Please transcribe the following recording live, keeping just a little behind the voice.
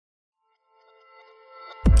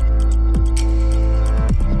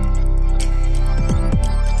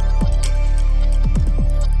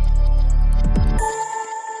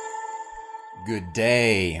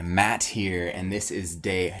day. Matt here, and this is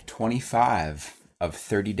day 25 of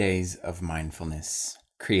 30 Days of Mindfulness,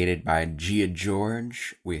 created by Gia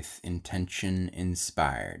George with Intention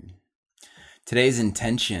Inspired. Today's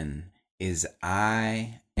intention is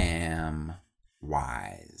I am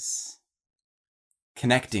wise,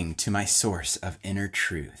 connecting to my source of inner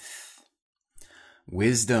truth.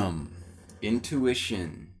 Wisdom,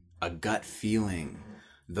 intuition, a gut feeling,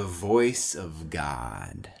 the voice of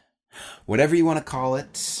God. Whatever you want to call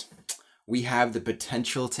it, we have the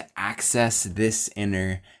potential to access this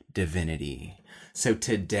inner divinity. So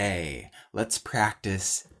today, let's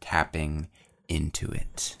practice tapping into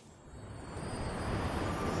it.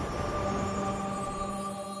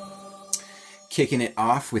 Kicking it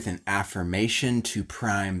off with an affirmation to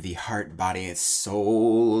prime the heart, body, and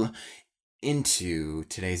soul into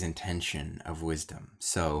today's intention of wisdom.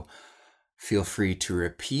 So feel free to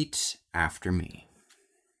repeat after me.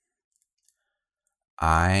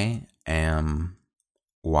 I am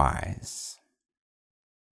wise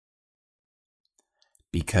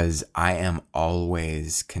because I am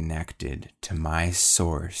always connected to my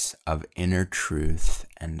source of inner truth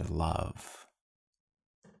and love.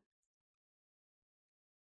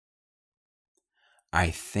 I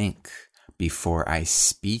think before I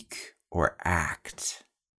speak or act,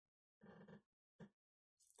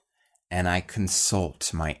 and I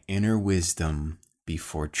consult my inner wisdom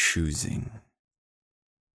before choosing.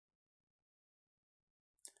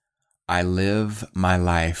 I live my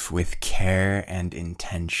life with care and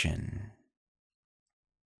intention,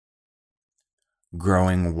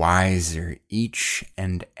 growing wiser each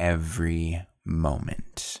and every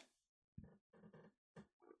moment.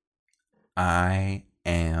 I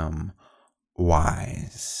am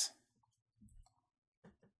wise.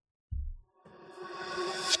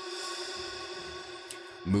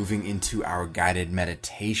 Moving into our guided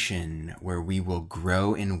meditation, where we will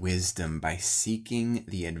grow in wisdom by seeking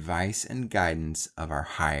the advice and guidance of our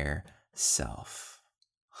higher self.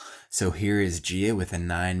 So here is Gia with a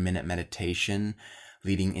 9-minute meditation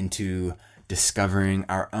leading into discovering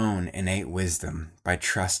our own innate wisdom by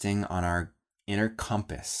trusting on our inner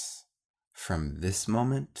compass from this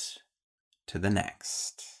moment to the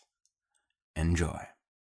next. Enjoy.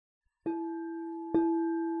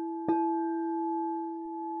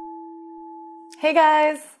 Hey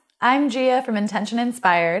guys, I'm Gia from Intention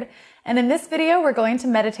Inspired, and in this video we're going to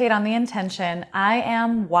meditate on the intention, I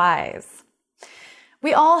am wise.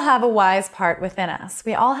 We all have a wise part within us.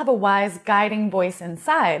 We all have a wise guiding voice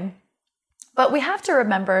inside, but we have to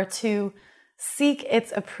remember to seek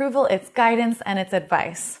its approval, its guidance, and its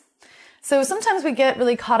advice. So sometimes we get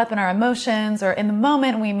really caught up in our emotions, or in the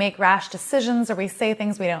moment we make rash decisions, or we say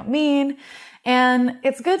things we don't mean. And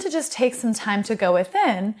it's good to just take some time to go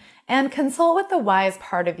within and consult with the wise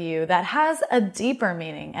part of you that has a deeper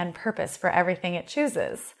meaning and purpose for everything it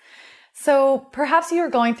chooses. So perhaps you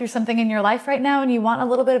are going through something in your life right now and you want a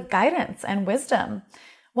little bit of guidance and wisdom.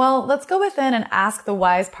 Well, let's go within and ask the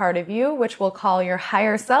wise part of you, which we'll call your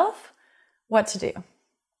higher self, what to do.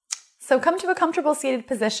 So come to a comfortable seated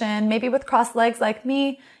position, maybe with crossed legs like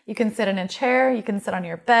me. You can sit in a chair, you can sit on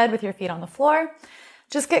your bed with your feet on the floor.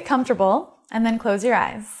 Just get comfortable and then close your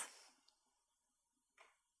eyes.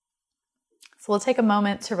 So we'll take a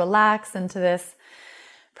moment to relax into this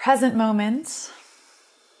present moment,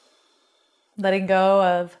 letting go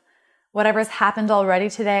of whatever's happened already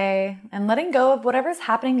today and letting go of whatever's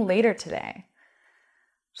happening later today.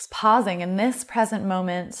 Just pausing in this present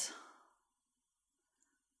moment,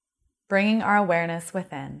 bringing our awareness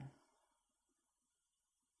within.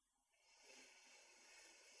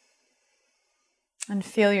 And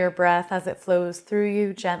feel your breath as it flows through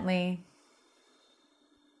you gently.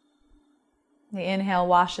 The inhale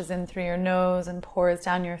washes in through your nose and pours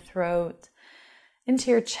down your throat, into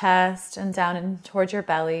your chest and down in towards your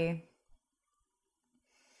belly.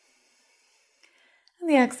 And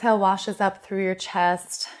the exhale washes up through your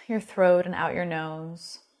chest, your throat, and out your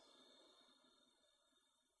nose.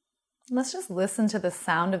 And let's just listen to the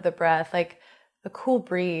sound of the breath, like the cool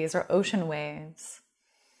breeze or ocean waves.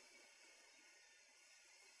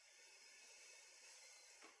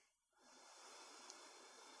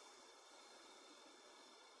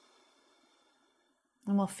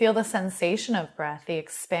 And we'll feel the sensation of breath, the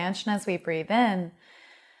expansion as we breathe in,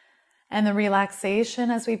 and the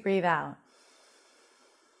relaxation as we breathe out.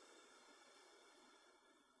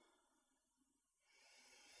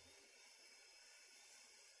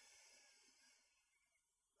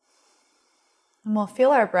 And we'll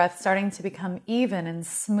feel our breath starting to become even and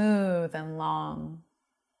smooth and long.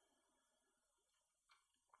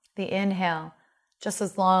 The inhale, just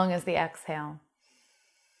as long as the exhale.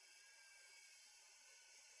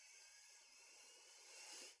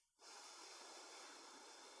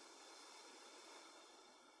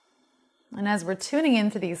 And as we're tuning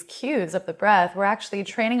into these cues of the breath, we're actually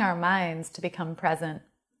training our minds to become present.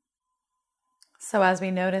 So as we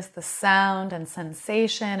notice the sound and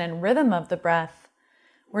sensation and rhythm of the breath,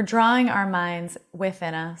 we're drawing our minds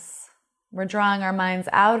within us. We're drawing our minds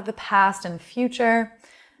out of the past and future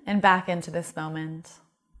and back into this moment.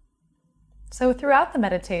 So throughout the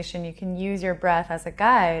meditation, you can use your breath as a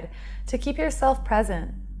guide to keep yourself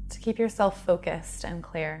present, to keep yourself focused and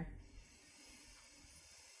clear.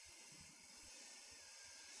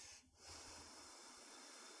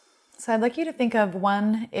 So I'd like you to think of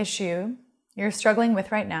one issue you're struggling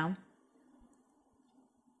with right now,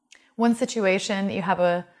 one situation that you have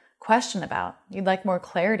a question about, you'd like more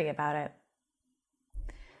clarity about it.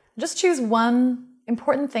 Just choose one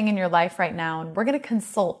important thing in your life right now, and we're going to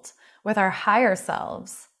consult with our higher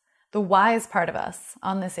selves, the wise part of us,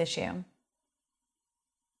 on this issue.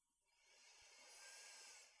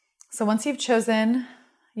 So once you've chosen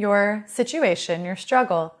your situation, your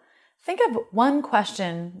struggle, think of one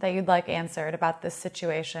question that you'd like answered about this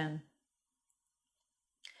situation.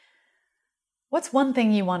 What's one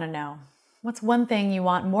thing you want to know? What's one thing you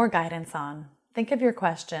want more guidance on? Think of your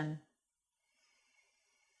question.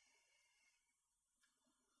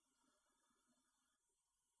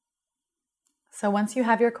 So once you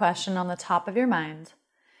have your question on the top of your mind,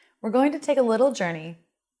 we're going to take a little journey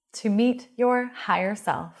to meet your higher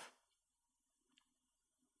self.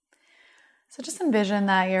 So just envision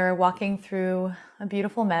that you're walking through a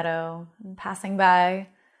beautiful meadow and passing by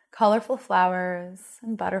colorful flowers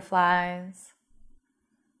and butterflies,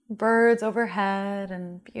 birds overhead,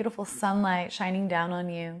 and beautiful sunlight shining down on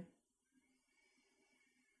you.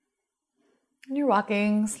 And you're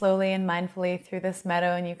walking slowly and mindfully through this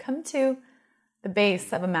meadow, and you come to the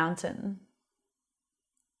base of a mountain.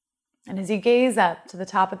 And as you gaze up to the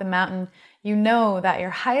top of the mountain, you know that your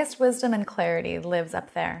highest wisdom and clarity lives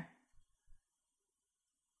up there.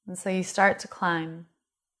 And so you start to climb.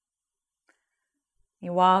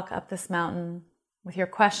 You walk up this mountain with your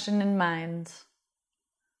question in mind,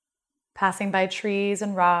 passing by trees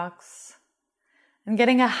and rocks, and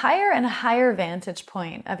getting a higher and higher vantage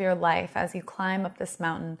point of your life as you climb up this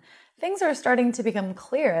mountain. Things are starting to become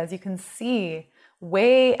clear as you can see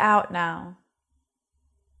way out now,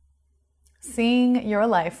 seeing your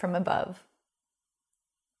life from above.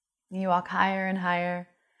 You walk higher and higher,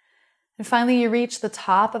 and finally you reach the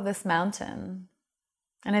top of this mountain.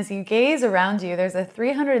 And as you gaze around you, there's a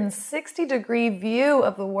 360-degree view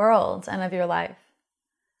of the world and of your life.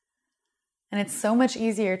 And it's so much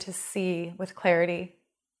easier to see with clarity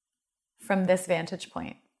from this vantage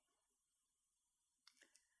point.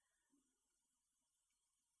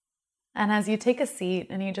 And as you take a seat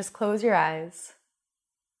and you just close your eyes,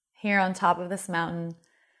 here on top of this mountain,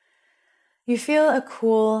 you feel a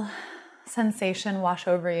cool sensation wash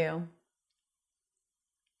over you.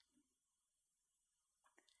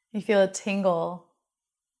 You feel a tingle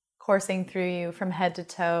coursing through you from head to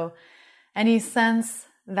toe, and you sense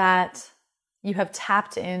that you have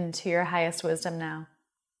tapped into your highest wisdom now.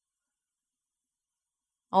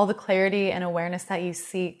 All the clarity and awareness that you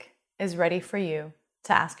seek is ready for you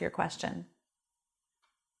to ask your question.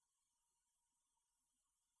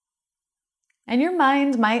 And your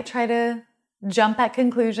mind might try to jump at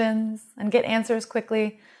conclusions and get answers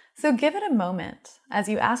quickly, so give it a moment as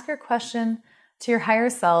you ask your question to your higher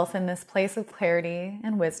self in this place of clarity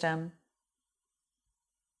and wisdom.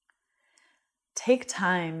 Take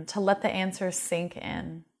time to let the answers sink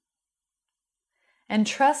in and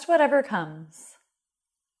trust whatever comes.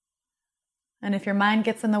 And if your mind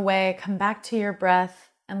gets in the way, come back to your breath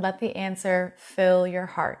and let the answer fill your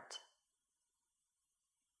heart.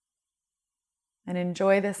 And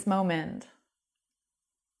enjoy this moment,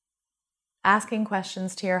 asking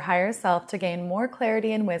questions to your higher self to gain more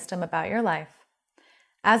clarity and wisdom about your life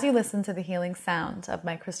as you listen to the healing sound of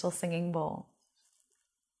my crystal singing bowl.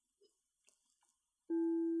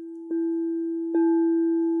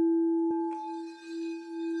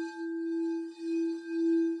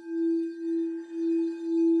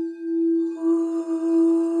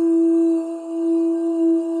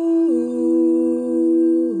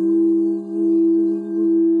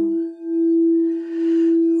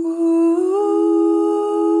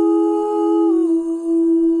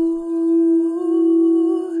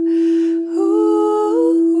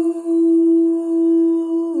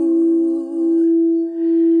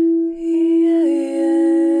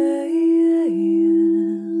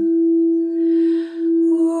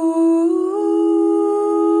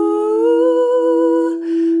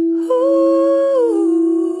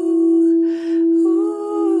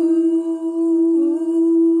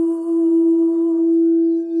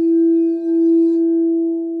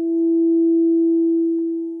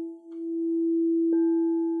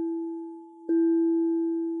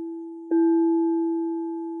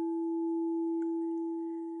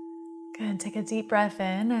 a deep breath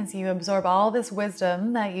in as you absorb all this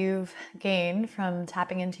wisdom that you've gained from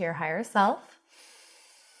tapping into your higher self.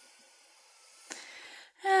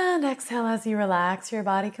 And exhale as you relax your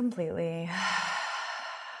body completely.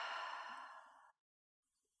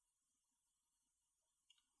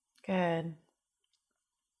 Good.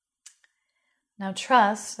 Now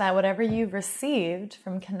trust that whatever you've received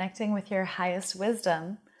from connecting with your highest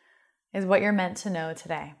wisdom is what you're meant to know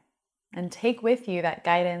today. And take with you that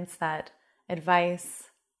guidance, that advice,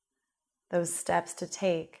 those steps to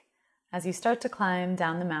take as you start to climb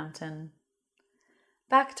down the mountain,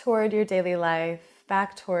 back toward your daily life,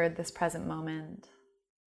 back toward this present moment,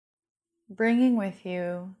 bringing with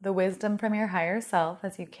you the wisdom from your higher self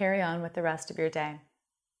as you carry on with the rest of your day.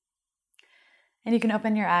 And you can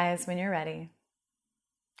open your eyes when you're ready.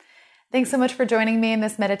 Thanks so much for joining me in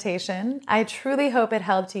this meditation. I truly hope it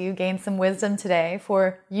helped you gain some wisdom today,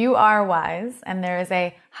 for you are wise, and there is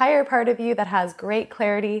a higher part of you that has great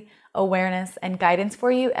clarity, awareness, and guidance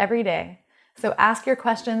for you every day. So ask your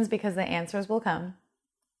questions because the answers will come.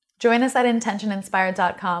 Join us at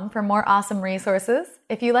intentioninspired.com for more awesome resources.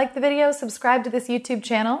 If you like the video, subscribe to this YouTube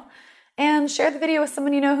channel and share the video with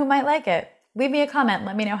someone you know who might like it. Leave me a comment.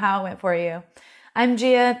 Let me know how it went for you. I'm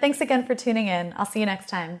Gia. Thanks again for tuning in. I'll see you next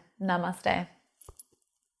time. Namaste.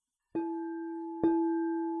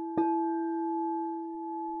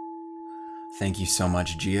 Thank you so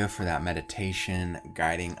much, Gia, for that meditation,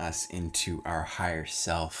 guiding us into our higher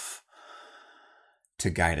self to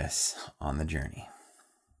guide us on the journey.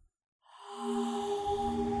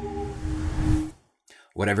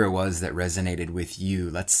 Whatever it was that resonated with you,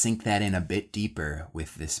 let's sink that in a bit deeper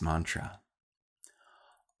with this mantra.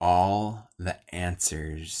 All the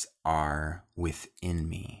answers are within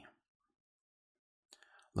me.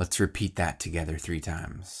 Let's repeat that together 3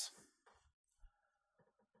 times.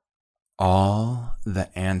 All the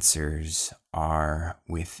answers are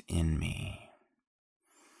within me.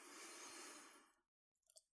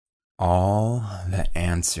 All the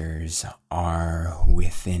answers are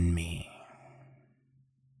within me.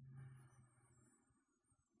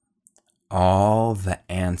 All the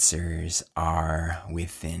answers are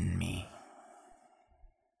within me.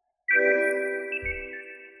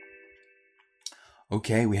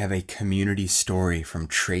 Okay, we have a community story from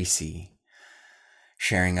Tracy,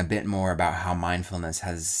 sharing a bit more about how mindfulness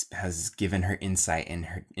has given her insight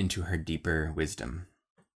into her deeper wisdom.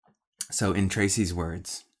 So in Tracy's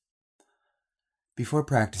words, before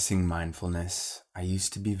practicing mindfulness, I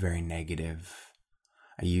used to be very negative.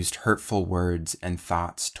 I used hurtful words and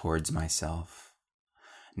thoughts towards myself.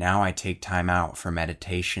 Now I take time out for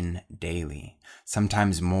meditation daily,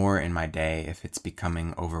 sometimes more in my day if it's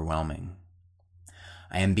becoming overwhelming.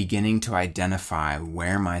 I am beginning to identify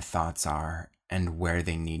where my thoughts are and where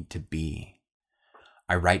they need to be.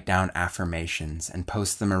 I write down affirmations and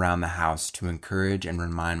post them around the house to encourage and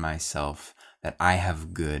remind myself that I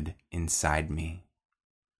have good inside me.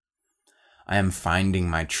 I am finding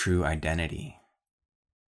my true identity.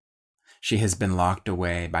 She has been locked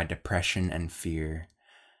away by depression and fear.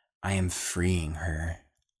 I am freeing her.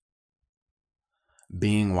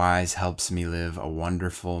 Being wise helps me live a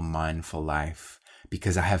wonderful, mindful life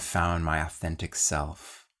because I have found my authentic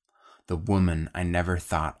self, the woman I never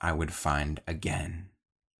thought I would find again.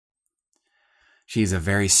 She is a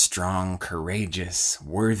very strong, courageous,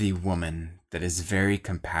 worthy woman that is very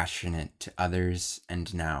compassionate to others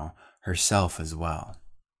and now herself as well.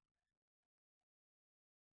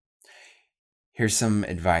 Here's some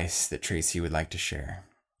advice that Tracy would like to share.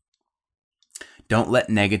 Don't let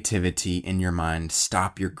negativity in your mind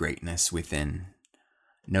stop your greatness within.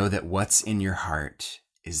 Know that what's in your heart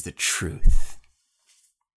is the truth.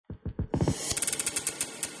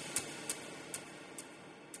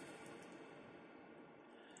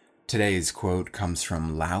 Today's quote comes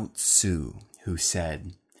from Lao Tzu, who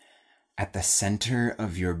said, "At the center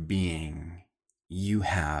of your being, you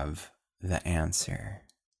have the answer.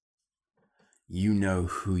 You know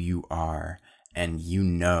who you are, and you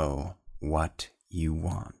know what you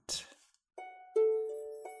want."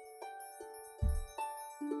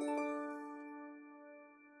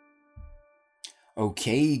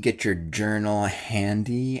 Okay, get your journal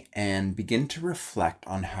handy and begin to reflect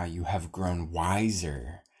on how you have grown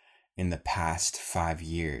wiser in the past 5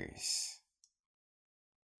 years.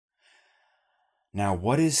 Now,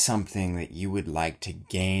 what is something that you would like to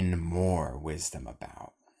gain more wisdom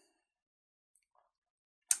about?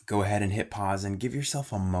 Go ahead and hit pause and give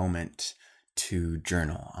yourself a moment to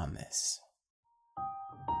journal on this.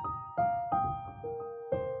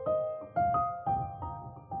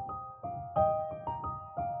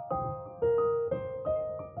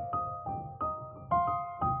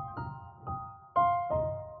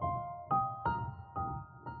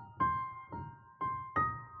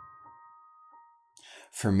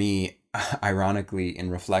 For me, ironically, in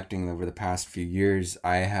reflecting over the past few years,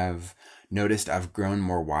 I have noticed I've grown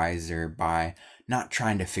more wiser by not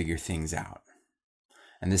trying to figure things out.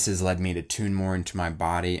 And this has led me to tune more into my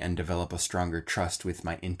body and develop a stronger trust with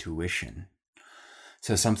my intuition.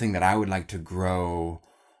 So something that I would like to grow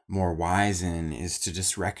more wise in is to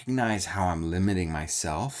just recognize how I'm limiting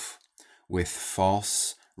myself with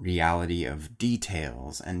false reality of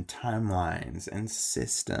details and timelines and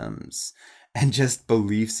systems and just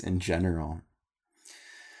beliefs in general,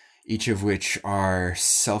 each of which are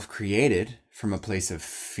self-created from a place of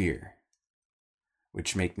fear,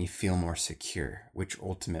 which make me feel more secure, which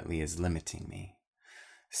ultimately is limiting me.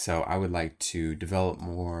 So I would like to develop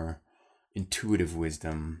more intuitive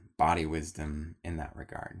wisdom, body wisdom in that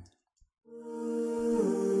regard.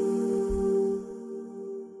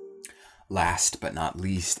 Last but not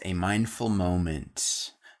least, a mindful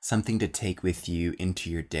moment, something to take with you into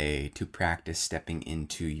your day to practice stepping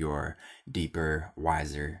into your deeper,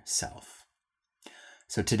 wiser self.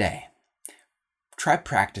 So today, try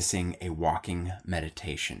practicing a walking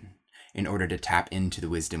meditation in order to tap into the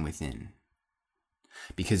wisdom within.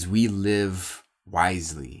 Because we live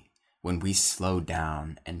wisely when we slow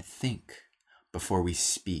down and think before we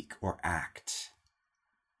speak or act,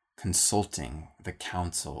 consulting the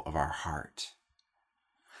counsel of our heart.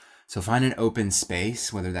 So find an open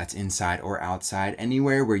space, whether that's inside or outside,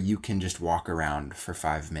 anywhere where you can just walk around for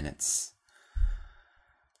 5 minutes.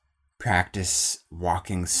 Practice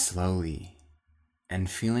walking slowly and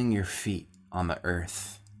feeling your feet on the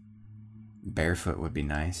earth. Barefoot would be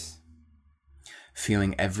nice.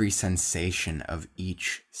 Feeling every sensation of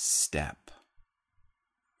each step.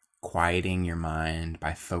 Quieting your mind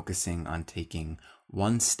by focusing on taking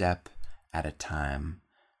one step at a time,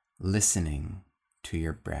 listening to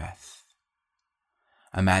your breath.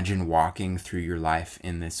 Imagine walking through your life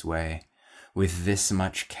in this way, with this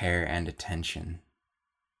much care and attention.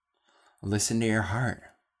 Listen to your heart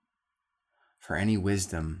for any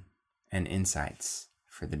wisdom and insights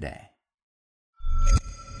for the day.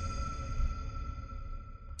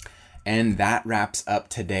 And that wraps up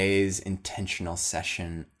today's intentional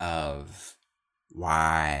session of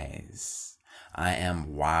Wise. I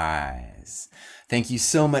am wise. Thank you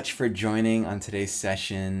so much for joining on today's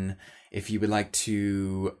session. If you would like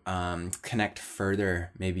to connect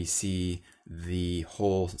further, maybe see the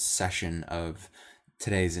whole session of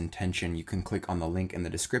today's intention, you can click on the link in the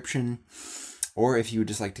description. Or if you would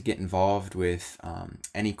just like to get involved with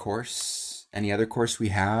any other course we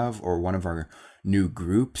have, or one of our new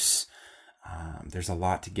groups, there's a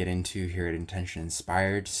lot to get into here at Intention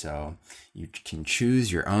Inspired, so you can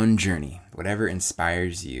choose your own journey, whatever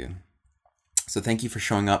inspires you. So thank you for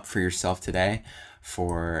showing up for yourself today,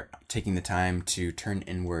 for taking the time to turn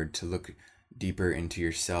inward, to look deeper into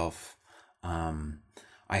yourself.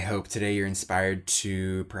 I hope today you're inspired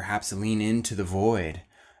to perhaps lean into the void,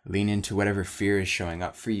 lean into whatever fear is showing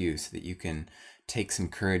up for you, so that you can take some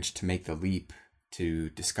courage to make the leap, to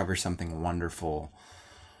discover something wonderful.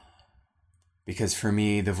 Because for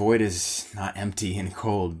me, the void is not empty and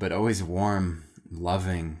cold, but always warm,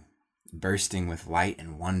 loving, bursting with light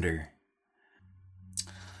and wonder.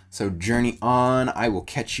 So journey on. I will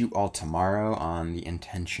catch you all tomorrow on the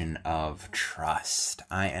intention of trust.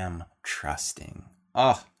 I am trusting.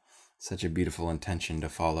 Oh, such a beautiful intention to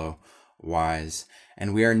follow, wise.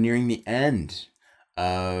 And we are nearing the end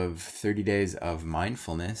of 30 days of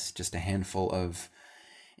mindfulness, just a handful of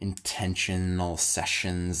intentional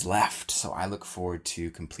sessions left. So I look forward to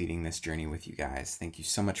completing this journey with you guys. Thank you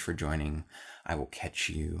so much for joining. I will catch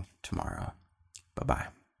you tomorrow. Bye-bye.